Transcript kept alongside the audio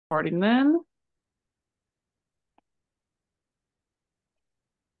Recording then.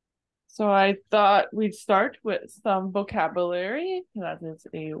 So I thought we'd start with some vocabulary. That is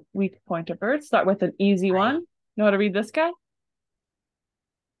a weak point of birth. Start with an easy one. Know how to read this guy?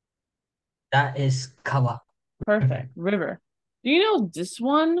 That is kawa. Perfect. River. Do you know this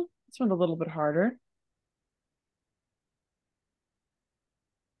one? This one's a little bit harder.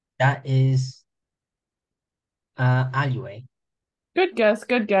 That is alleyway. Good guess.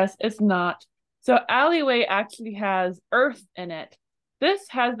 Good guess. It's not. So alleyway actually has earth in it. This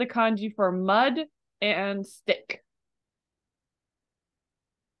has the kanji for mud and stick,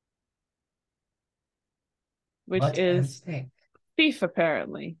 which Mud and is stick. thief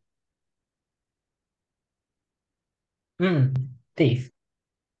apparently. Thief. You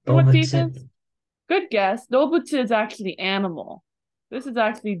know what thief 動物. is? Good guess. Dobutsu is actually animal. This is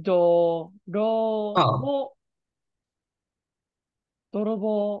actually Oh,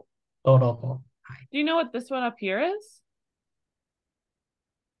 dorobo. 泥棒. Do you know what this one up here is?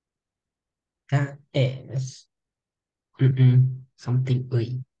 That is something.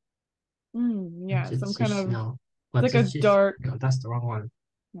 Yeah, some kind of, No. it's like a dark, No, that's the wrong one.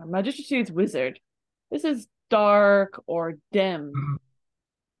 yeah, Majutsu is wizard. This is dark or dim.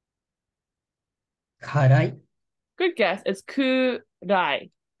 辛い. Good guess. It's kurai. 暗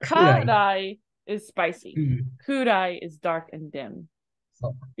い. Karai is spicy. Kurai is dark and dim.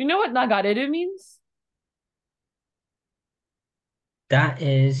 So You know what nagareru means? that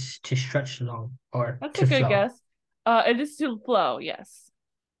is to stretch along or That's a to good flow. guess. It is to flow, yes.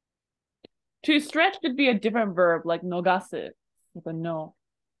 To stretch could be a different verb, like nogasu, with a no.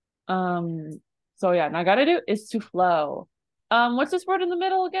 So yeah, nagareru is to flow. What's this word in the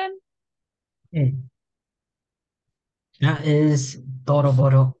middle again? That is ドロボ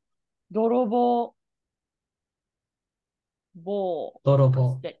ロ. Dorobo bowl, a 泥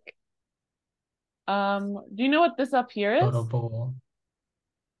棒. stick. Do you know what this up here is? 泥棒.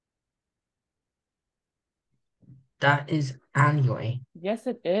 That is alleyway. Yes,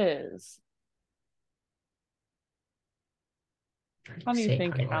 it is. How do you Say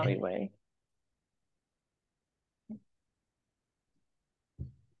think alleyway. alleyway?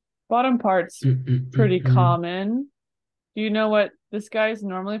 Bottom part's pretty Mm-mm-mm-mm. common. Do you know what this guy's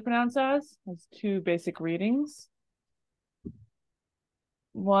normally pronounced as? Has two basic readings.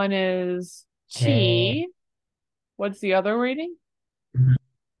 One is Eh, chi. What's the other reading?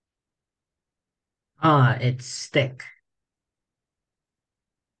 it's stick.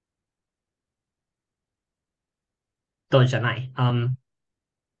 どうじゃない.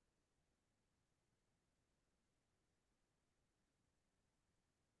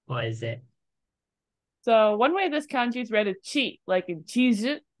 What is it? So one way this kanji is read is chi, like in cheese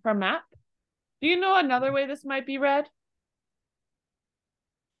from map. Do you know another way this might be read?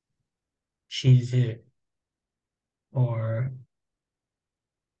 Shizu or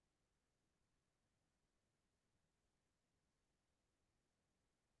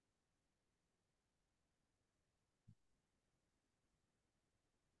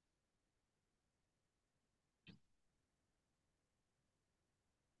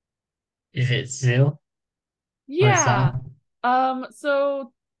is it zu or Yeah. za?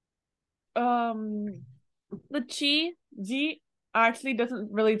 So um the chi z actually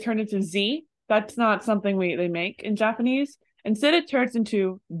doesn't really turn into z. That's not something they make in Japanese. Instead, it turns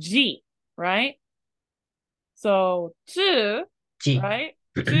into g, right? So tsu, Ji. right?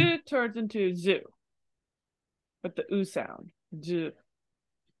 Tsu turns into zu with the u sound. Zu.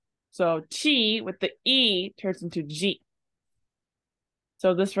 So chi with the e turns into g.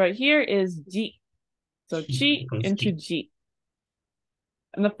 So this right here is ji. So Ji chi becomes into ji. ji.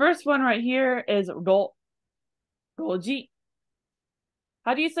 And the first one right here is roji.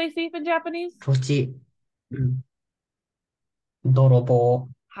 How do you say thief in Japanese? 土地. 泥棒.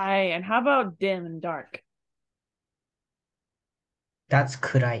 Hi, and how about dim and dark? That's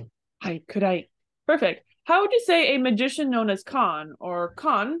暗い. Hi, could I? Perfect. How would you say a magician known as Khan, or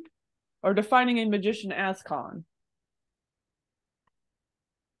defining a magician as Khan?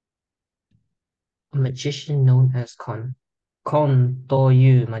 A magician known as Kon. Kon と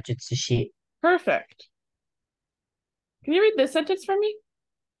いう魔術師. Perfect. Can you read this sentence for me?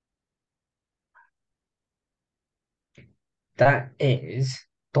 That is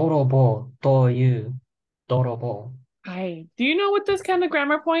泥棒という泥棒. Hi. Do you know what this kind of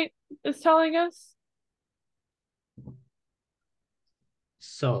grammar point is telling us?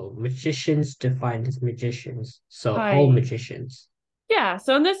 So magicians defined as magicians. So all Hi. magicians. Yeah,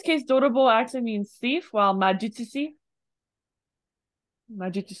 so in this case, dorobo actually means thief, while majutsushi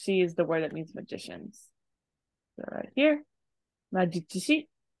is the word that means magicians. So right here, majutsushi.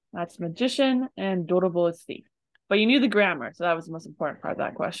 That's magician, and dorobo is thief. But you knew the grammar, so that was the most important part of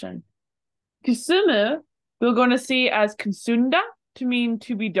that question. Kusumu, we're going to see as kusunda to mean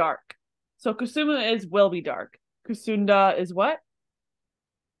to be dark. So kusumu is will be dark. Kusunda is what?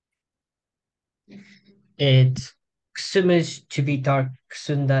 It Kusuma is to be dark.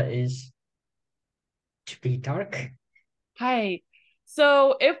 Kusunda is to be dark. Hi.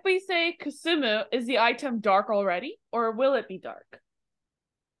 So if we say kusumu, is the item dark already, or will it be dark?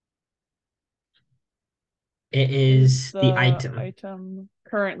 It Is is the the item. item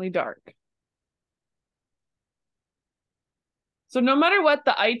currently dark? So no matter what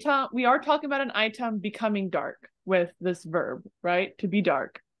the item, we are talking about an item becoming dark with this verb, right? To be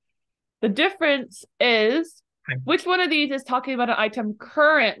dark. The difference is which one of these is talking about an item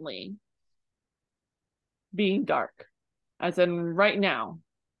currently being dark, as in right now?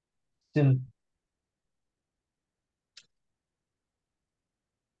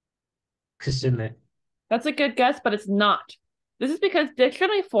 Kusume. That's a good guess, but it's not. This is because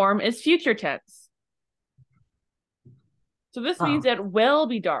dictionary form is future tense. So this means it will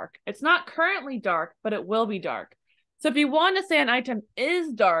be dark. It's not currently dark, but it will be dark. So if you want to say an item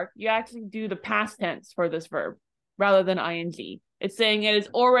is dark, you actually do the past tense for this verb rather than ing. It's saying it is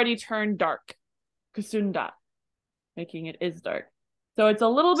already turned dark. Kusunda, making it is dark. So it's a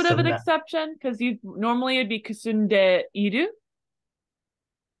little bit of an exception because you normally it'd be kusunde iru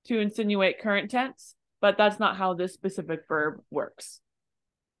to insinuate current tense, but that's not how this specific verb works.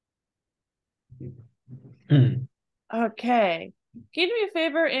 Okay. Can you do me a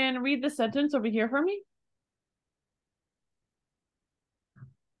favor and read the sentence over here for me?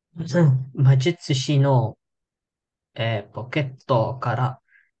 魔術師の、ポケットから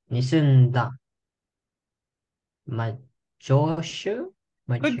盗んだ魔女酒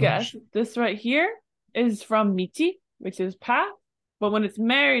Good guess. This right here is from Michi, which is path, but when it's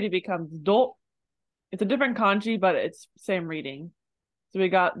married, it becomes do. It's a different kanji, but it's same reading. So we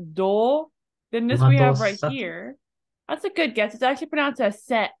got do. Then this we have right here. That's a good guess. It's actually pronounced as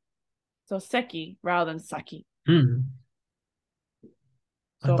set. So seki rather than saki. So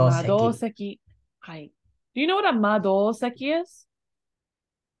mado seki. Hi. Do you know what a mado seki is?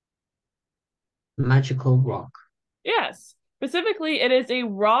 Magical rock. Yes. Specifically, it is a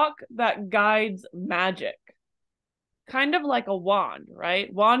rock that guides magic. Kind of like a wand,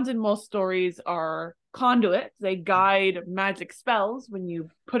 right? Wands in most stories are conduits. They guide magic spells when you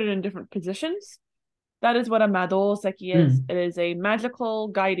put it in different positions. That is what a madoseki is. It is a magical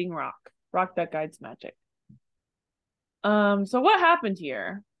guiding rock that guides magic. So what happened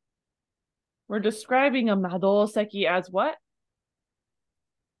here? We're describing a madoseki as what?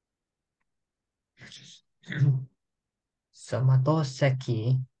 So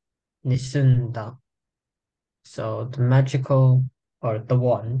madoseki nisunda. So the magical or the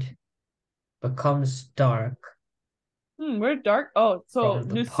wand becomes dark. We're dark. Oh, so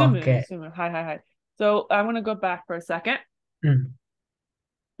nusumu. Hi. So I'm gonna go back for a second.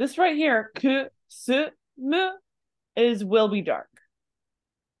 This right here, kusumu, is will be dark.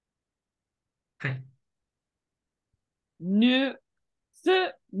 Nusumu,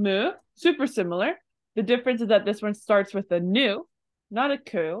 super similar. The difference is that this one starts with a nu, not a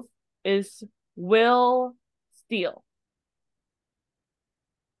ku, is will steal.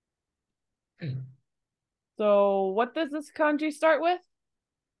 So what does this kanji start with?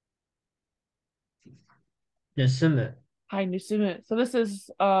 Nusumu. Hi, nusumu. So this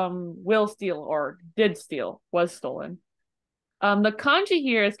is will steal or did steal, was stolen. The kanji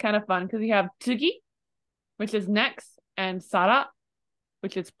here is kind of fun because you have tsugi, which is next, and sara,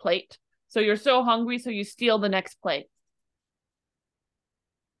 which is plate. So you're so hungry, so you steal the next plate.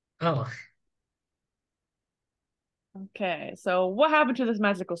 Oh. Okay, so what happened to this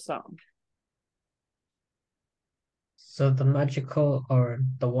magical stone? So the magical or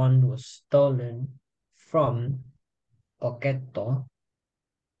the wand was stolen from Poketto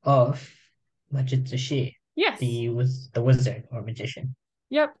of Majitsushi. Yes. The wizard or magician.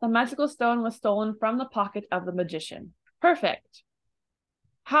 Yep, the magical stone was stolen from the pocket of the magician. Perfect.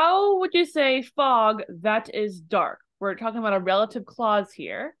 How would you say fog that is dark? We're talking about a relative clause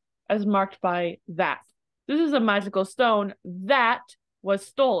here, as marked by that. This is a magical stone that was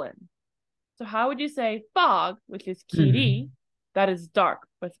stolen. So how would you say fog, which is kiri, that is dark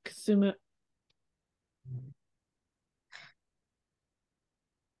with kusumu?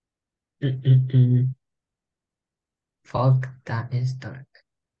 Fog that is dark.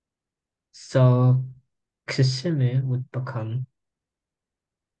 So kusumu would become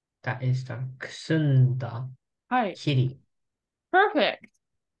that is dark. Kusunda kiri. Perfect.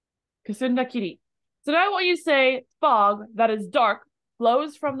 Kusunda kiri. So now when you say fog that is dark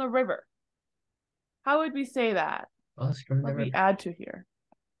flows from the river. How would we say that? Flows from What the would we river. add to here?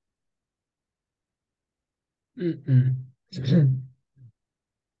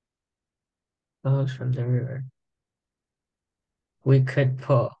 Flows from the river. We could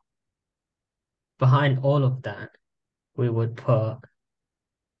put behind all of that, we would put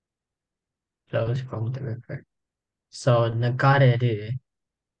flows from the river. So nagareru,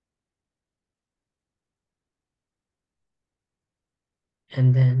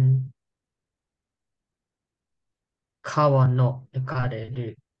 and then kawa no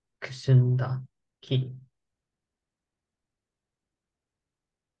nagareru kusunda kiri.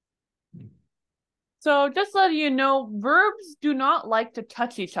 So just letting you know, verbs do not like to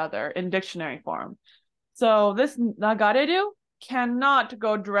touch each other in dictionary form. So this nagareru cannot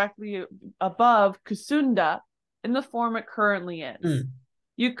go directly above kusunda in the form it currently is.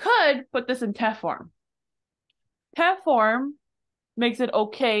 You could put this in te form. Te form makes it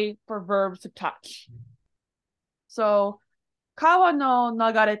okay for verbs to touch. So kawa no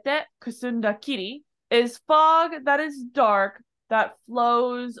nagarete kusunda kiri is fog that is dark that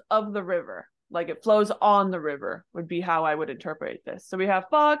flows of the river. Like it flows on the river would be how I would interpret this. So we have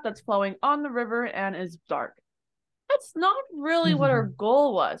fog that's flowing on the river and is dark. That's not really what our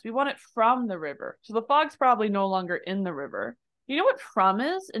goal was. We want it from the river. So the fog's probably no longer in the river. You know what from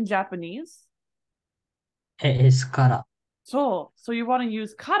is in Japanese? It is kara. So you want to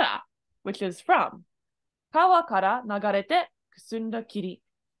use kara, which is from. Kawa kara nagarete kusunda kiri.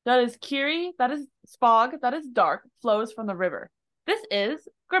 That is kiri, that is fog, that is dark, flows from the river. This is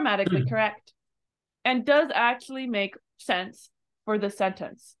grammatically correct and does actually make sense for the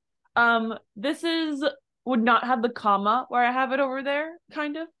sentence. This would not have the comma where I have it over there,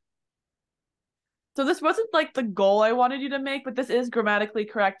 kind of. So this wasn't like the goal I wanted you to make, but this is grammatically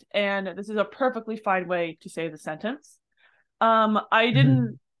correct, and this is a perfectly fine way to say the sentence. I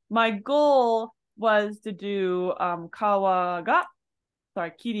didn't. My goal was to do kawa ga,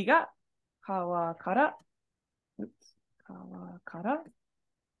 sorry, kiri ga, kawa kara, oops, kawa kara,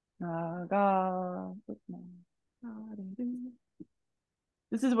 naga.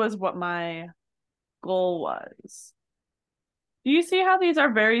 This was what my goal was. Do you see how these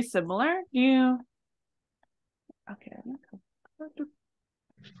are very similar? Do you? Okay.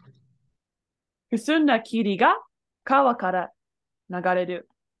 Kusunda kiri ga kawa kara nagareru.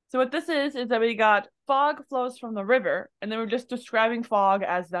 So what this is that we got fog flows from the river, and then we're just describing fog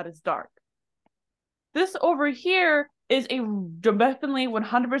as that is dark. This over here is a definitely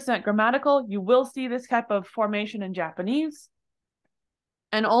 100% grammatical. You will see this type of formation in Japanese.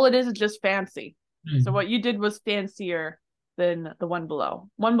 And all it is just fancy. So what you did was fancier than the one below.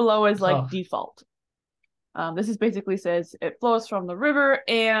 One below is like default. This is basically says it flows from the river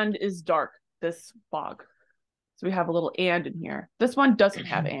and is dark, this fog. So we have a little and in here. This one doesn't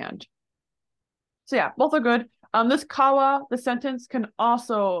have and. So yeah, both are good. This kawa, the sentence can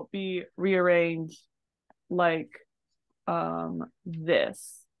also be rearranged like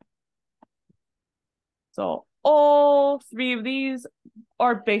this. So all three of these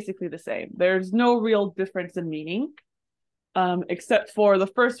are basically the same. There's no real difference in meaning, except for the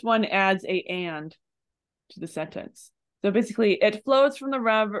first one adds a and to the sentence. So basically, it flows from the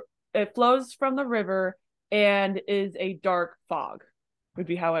river. It flows from the river and is a dark fog. Would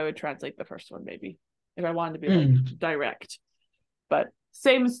be how I would translate the first one, maybe if I wanted to be like direct. But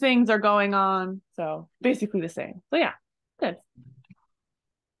same things are going on, so basically the same. So yeah, good.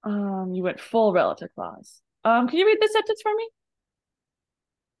 You went full relative clause. Can you read this sentence for me?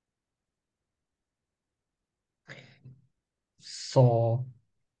 So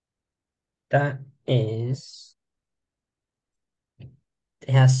that is, it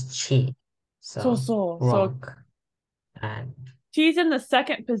has chi. So wrong. And chi's in the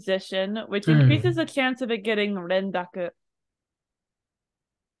second position, which increases the chance of it getting rendaku.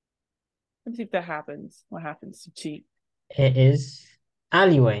 Let's see if that happens. What happens to chi? it is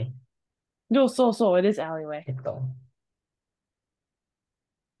alleyway. No, so it is alleyway.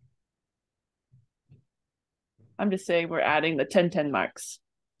 I'm just saying we're adding the 10-10 marks.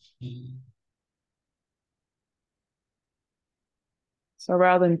 So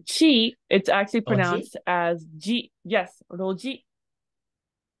rather than chi, it's actually pronounced as ji. Yes, roji.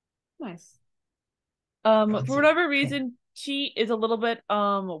 Nice. For whatever reason, chi is a little bit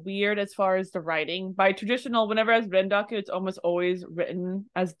weird as far as the writing. By traditional, whenever as rendaku, it's almost always written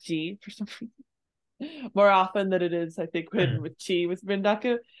as ji for some reason. More often than it is, I think, written with chi with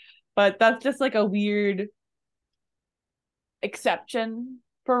rendaku. But that's just like a weird exception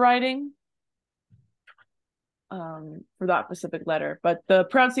for writing. For that specific letter, but the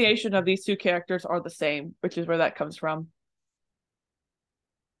pronunciation of these two characters are the same, which is where that comes from.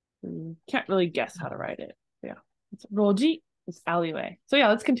 You can't really guess how to write it. Yeah. It's roji, it's alleyway. So yeah,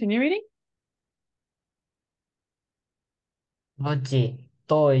 let's continue reading. 路地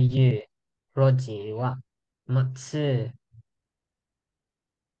という路地は、松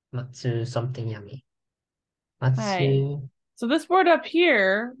something yummy. Hi. 松、So this word up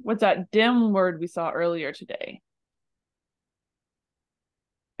here was that dim word we saw earlier today.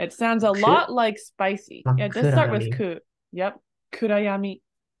 It sounds a く、lot like spicy. 真 Yeah, っ it does 暗 start with 闇、ku. Yep. Kurayami.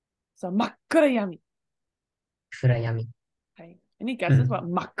 So makkurayami. 暗闇。Hi. Any う guesses ん。what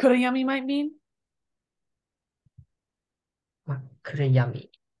makkurayami might mean? 真っ暗闇。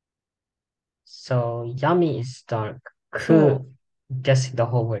So, yummy is dark. So Guessing the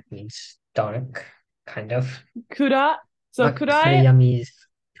whole word means dark, kind of. kura. So 真っ暗 kurai. 闇 is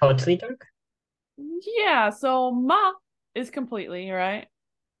totally dark? Yeah. So ma is completely, right?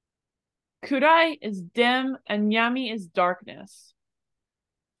 Kurai is dim and yami is darkness.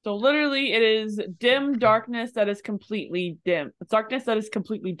 So literally it is dim darkness that is completely dim. It's darkness that is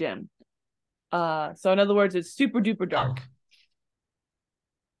completely dim. So in other words, it's super duper dark. Oh.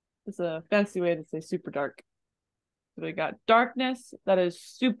 It's a fancy way to say super dark. So we got darkness that is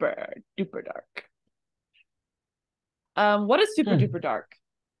super duper dark. What is super duper dark?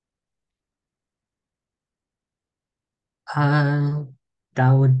 Uh,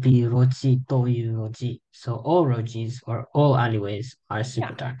 that would be roji to yu roji. So all rojis or all alleyways are super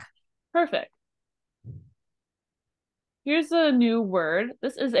Yeah, dark. perfect. Here's a new word.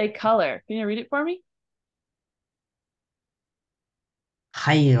 This is a color. Can you read it for me?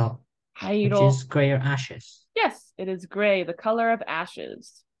 Hairo, which Hairo. is gray or ashes. Yes, it is gray, the color of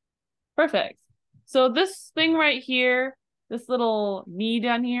ashes. Perfect. So this thing right here, this little ni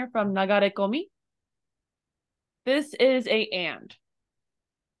down here from nagarekomi, this is a and.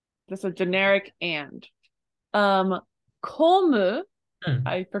 This is a generic and. Komu,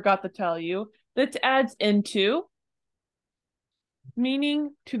 I forgot to tell you, that adds into,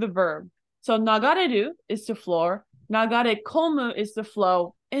 meaning to the verb. So nagareru is to flow, nagarekomu is to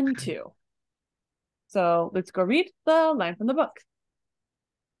flow into. So let's go read the line from the book.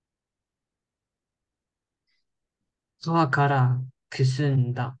 川からくす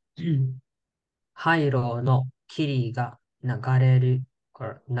んだ灰色の霧が流れる、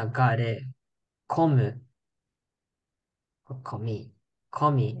流れ込む、込み、込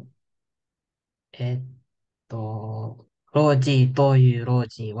み、えっロージーというロー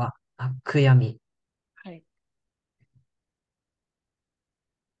ジーは暗闇。はい。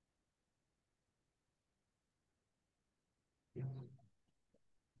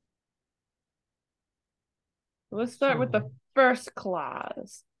Let's start with the first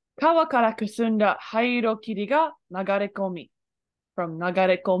clause. 川からくすんだ灰色霧が流れ込み. From 流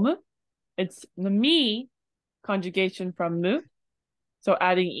れ込む. It's the me conjugation from mu. So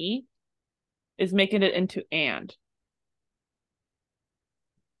adding e is making it into and.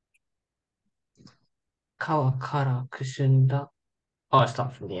 川からくすんだ。Oh, I'll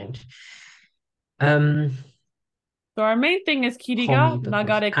start from the end. Um, So our main thing is 霧が komi 流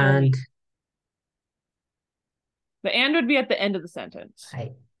because れ込 and み. The and would be at the end of the sentence は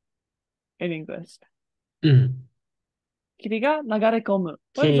い。in English. うん。霧が流れ込む.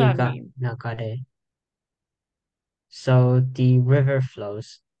 What does 霧 that が mean? 流れ。So the river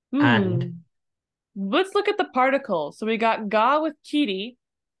flows and Let's look at the particles. So we got ga with kiri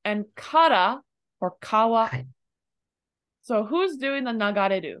and kara or kawa. はい。So who's doing the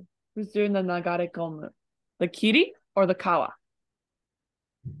nagareru? Who's doing the nagarekomu? The kiri or the kawa?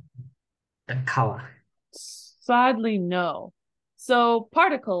 The 川。Sadly, no. So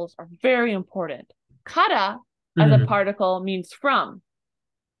particles are very important. Kara う as a ん。particle means from.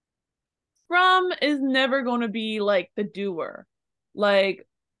 From is never going to be like the doer. Like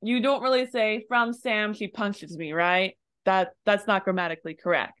you don't really say from Sam she punches me, right? That's not grammatically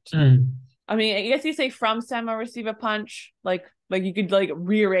correct. うん。I mean, I guess you say from Sam I receive a punch. Like you could like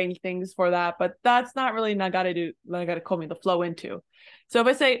rearrange things for that, but that's not really nagare komi, the flow into. So if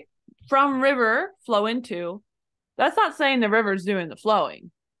I say from river flow into, that's not saying the river's doing the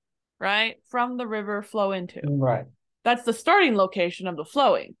flowing, right? From the river flow into. Right. That's the starting location of the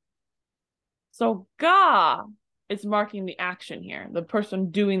flowing. So ga is marking the action here, the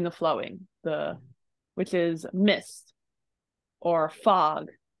person doing the flowing, which is mist or fog,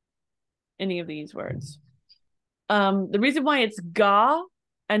 any of these words. The reason why it's ga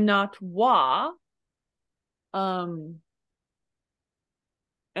and not wa, or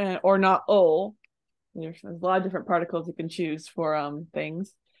not o, there's a lot of different particles you can choose for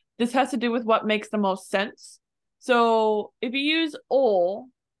things. This has to do with what makes the most sense. So if you use o,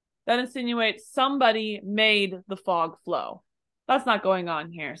 that insinuates somebody made the fog flow. That's not going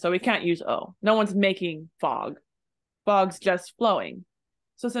on here. So we can't use O. No one's making fog. Fog's just flowing.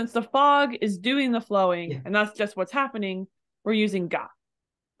 So since the fog is doing the flowing, Yeah. and that's just what's happening, we're using ga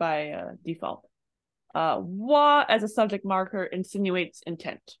by default. Wa as a subject marker insinuates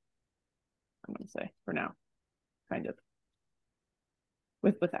intent. I'm going to say for now, kind of,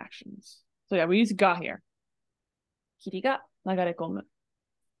 with actions. So yeah, we use ga here. Kiri ga nagarekomu.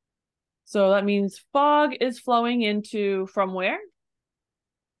 So that means fog is flowing into from where?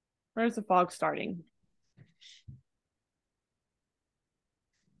 Where's the fog starting?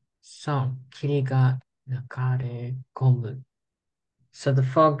 So, 霧が流れ込む. So the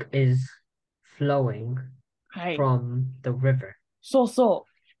fog is flowing from the river. So.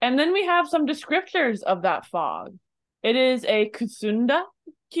 And then we have some descriptors of that fog. It is a kusunda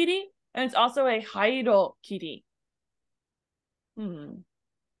kiri, and it's also a hairo kiri.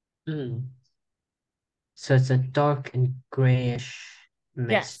 So it's a dark and grayish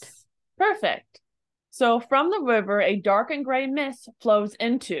mist. Yes, perfect. So from the river, a dark and gray mist flows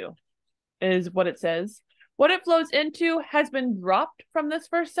into, is what it says. What it flows into has been dropped from this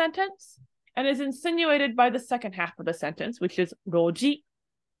first sentence and is insinuated by the second half of the sentence, which is roji.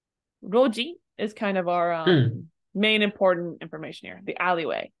 Roji is kind of our main important information here, the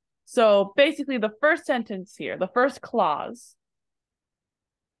alleyway. So basically the first sentence here, the first clause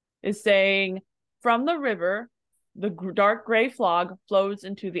is saying from the river, the dark gray fog flows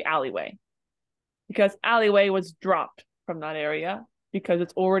into the alleyway because alleyway was dropped from that area because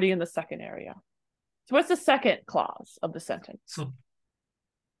it's already in the second area. So what's the second clause of the sentence?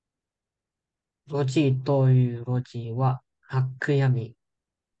 路地という路地は暗闇.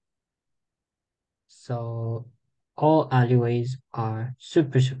 So all alleyways are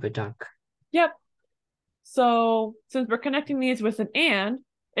super, super dark. Yep. So since we're connecting these with an and,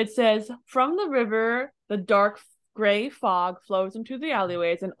 it says from the river, the dark gray fog flows into the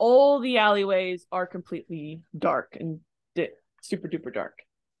alleyways, and all the alleyways are completely dark and super duper dark.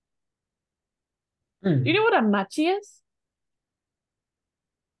 Do you know what a machi is?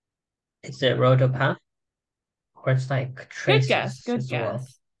 Is it road or path? Or it's like traces Good as guess. well.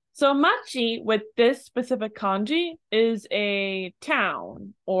 So machi with this specific kanji is a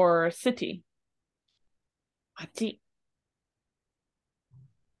town or city. Machi.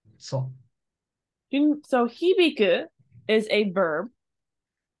 So hibiku is a verb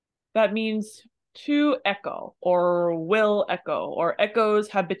that means to echo or will echo or echoes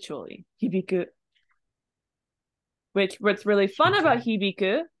habitually. Hibiku. What's really fun about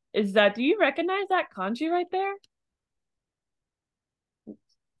hibiku is that, do you recognize that kanji right there?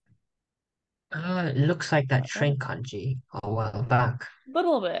 It looks like that train kanji a while back. A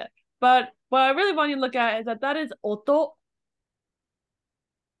little bit. But what I really want you to look at is that is oto.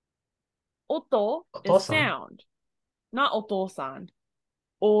 Oto is sound, not oto-san.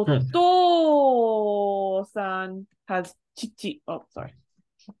 Oto-san has chichi. Oh, sorry.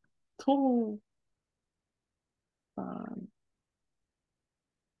 To-san.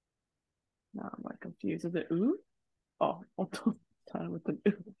 Now I'm like confused. Is it oo? Oh, oto-san with an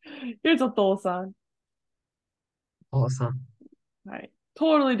oo. Here's oto-san. Oto-san. Right.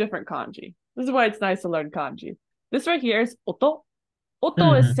 Totally different kanji. This is why it's nice to learn kanji. This right here is oto.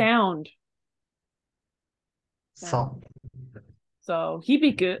 Oto is sound. So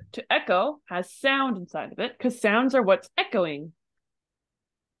hibiku, to echo, has sound inside of it because sounds are what's echoing.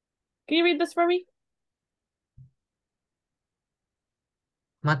 Can you read this for me?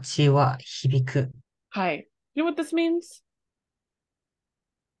 街は響く. Hi. You know what this means?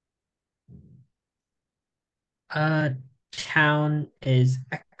 Town is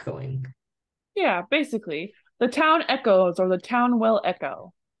echoing. Yeah, basically. The town echoes or the town will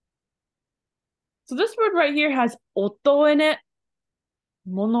echo. So this word right here has oto in it.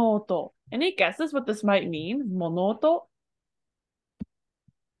 Monooto. Any guesses what this might mean? Monooto?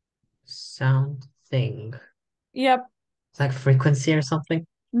 Sound thing. Yep. It's like frequency or something?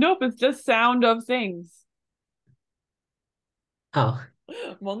 Nope, it's just sound of things. Oh.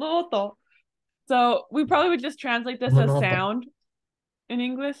 Monooto. So we probably would just translate this as sound in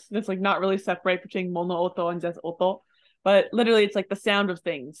English. It's like not really separate between monooto and just oto. But literally it's like the sound of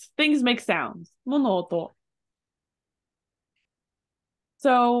things. Things make sounds. Monooto.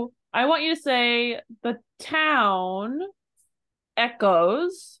 So I want you to say the town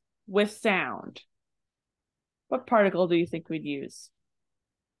echoes with sound. What particle do you think we'd use?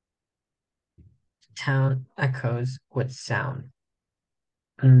 Town echoes with sound.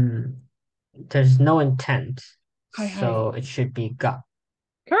 There's no intent, so it should be ga.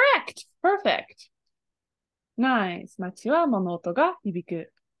 Correct. Perfect. Nice. 街は物音が響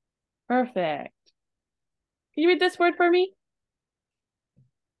く. Perfect. Can you read this word for me?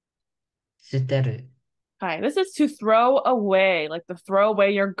 捨てる Hi, this is to throw away, like to throw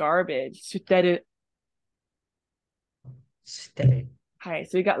away your garbage. 捨てる. 捨てる Hi,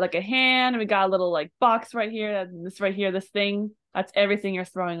 so we got like a hand, and we got a little like box right here, this right here, this thing. That's everything you're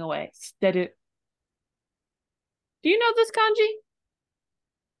throwing away. 捨てる. Do you know this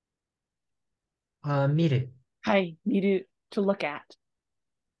kanji? 見る Hi, 見る, to look at.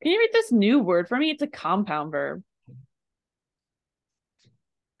 Can you read this new word for me? It's a compound verb.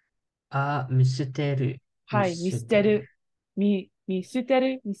 見捨てる見 Hi, 見捨てる捨てる. 見捨て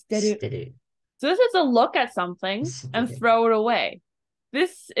る, 見捨てる. 捨てる So this is a look at 見 something 捨て and る throw it away.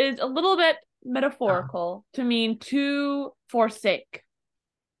 This is a little bit あ、metaphorical to mean to forsake.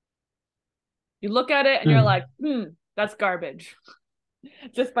 You look at it and う you're ん like, that's garbage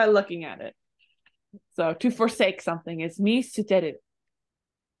just by looking at it. So to forsake something is 見捨てる,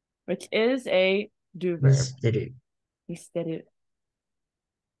 which is a do 見 verb. 捨てる 見捨てる.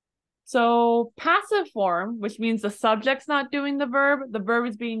 So passive form, which means the subject's not doing the verb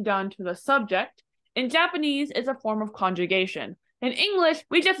is being done to the subject. In Japanese, it's a form of conjugation. In English,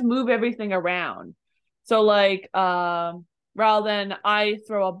 we just move everything around. So like, rather than I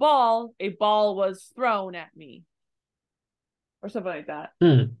throw a ball was thrown at me. Or something like that. う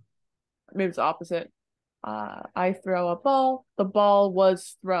ん Maybe it's the opposite. I throw a ball, the ball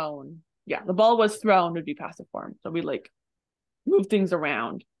was thrown. Yeah, the ball was thrown would be passive form. So we like move things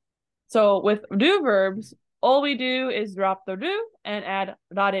around. So with do verbs, all we do is drop the do and add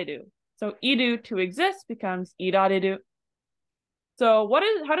rareru. So idu to exist becomes irareru. So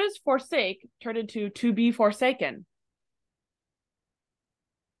how does forsake turn into to be forsaken?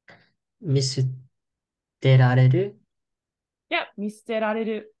 見捨てられる Yep,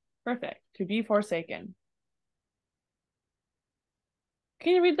 miserareru. Perfect. To be forsaken.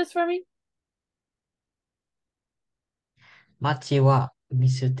 Can you read this for me? 街は見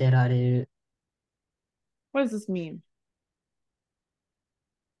捨てられる What does this mean?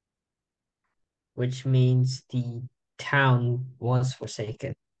 which means the town was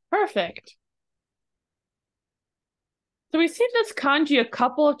forsaken. Perfect. So we see this kanji a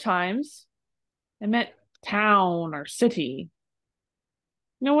couple of times. It meant town or city.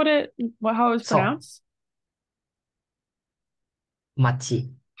 You know how it was そ pronounced? う、街。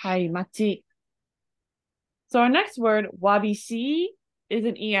Hai, machi. So our next word, wabisi, is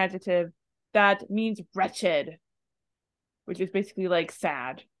an e adjective that means wretched, which is basically like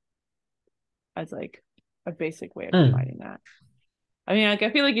sad, as like a basic way of うん。defining that. I mean, like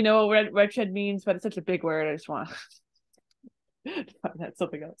I feel like you know what wretched means, but it's such a big word. I just want to define that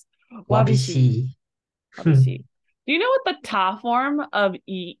something else. わび Wabisi, しい。wabisi. Do you know what the ta form of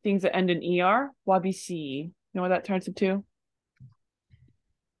e things that end in e are? Wabisi. You know what that turns into?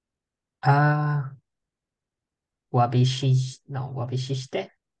 あわびし、わびしし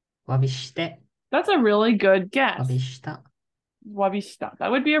て、わびして、That's a really good わび guess. した。Wabishita.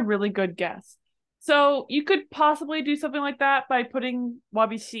 That would be a really good guess. So you could possibly do something like that by putting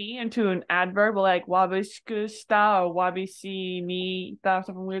wabishi into an adverb like wabishikushita or wabishi ni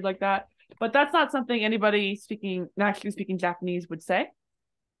something weird like that. But that's not something anybody naturally speaking Japanese would say.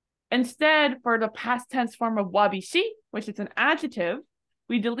 Instead, for the past tense form of wabishi, which is an adjective,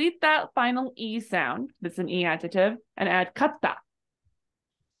 we delete that final e sound, that's an e adjective, and add katta.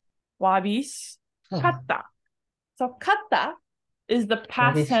 Wabish うん katta. So katta is the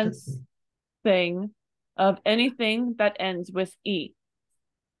わび past した。tense thing of anything that ends with e.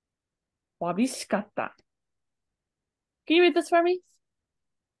 Wabishikatta. Can you read this for me?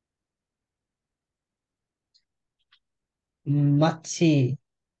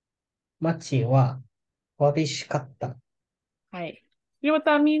 街はわびしかった。Hi. You know what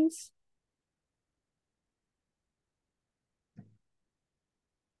that means?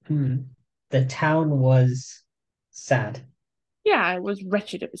 うん。The town was sad. Yeah, it was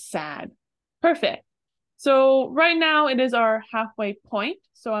wretched. It was sad. Perfect. So right now it is our halfway point.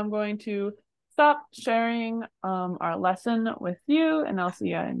 So I'm going to stop sharing our lesson with you and I'll see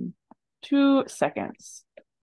you in 2 seconds.